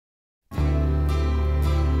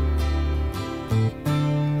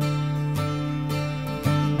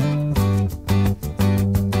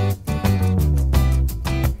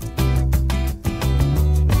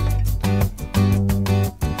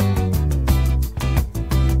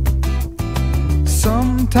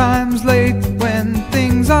Sometimes late when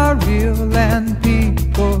things are real and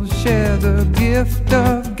people share the gift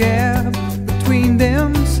of gab between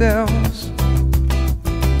themselves.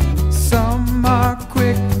 Some are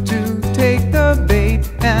quick to take the bait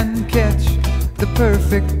and catch the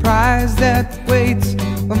perfect prize that waits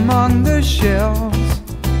among the shells.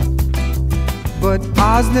 But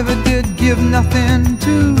Oz never did give nothing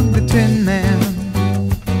to the Tin Man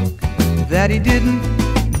that he didn't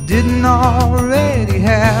already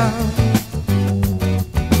have.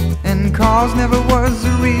 And cause never was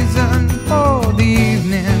the reason for the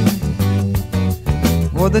evening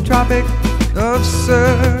or the Tropic of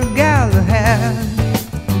Sir Galahad.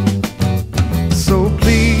 So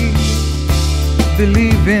please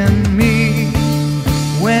believe in me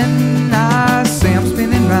when I say I'm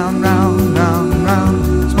spinning round, round, round,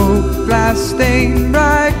 round. Smoke, glass, stain,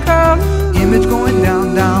 bright curl, image going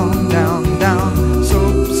down, down, down, down.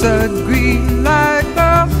 Soap, sud, green, light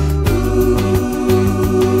pearl.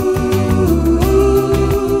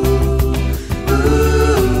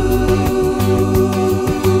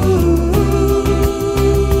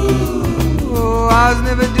 Oh, Oz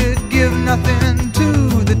never did give nothing to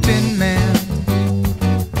the Tin Man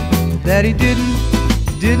that he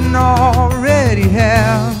didn't already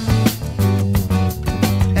have.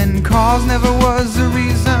 And cause never was the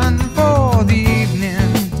reason for the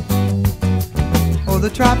evening or the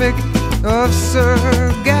Tropic of Sir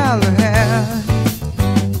Galahad.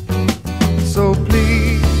 So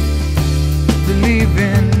please believe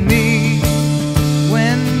in me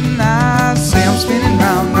when I say I'm spinning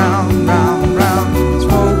round, round, round, round.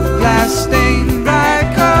 Smoke, glass, stain,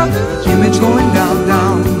 bright color, image going down,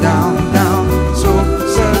 down, down, down.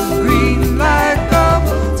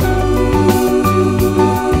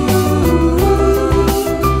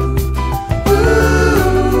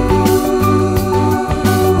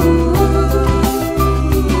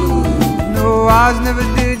 Oz never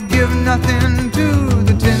did give nothing to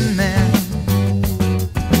the Tin Man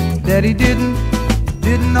that he didn't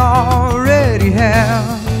already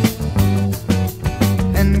have.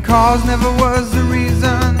 And cause never was the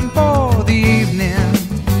reason for the evening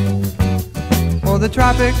or the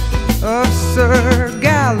Tropic of Sir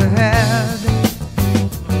Galahad.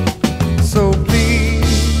 So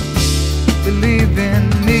please believe in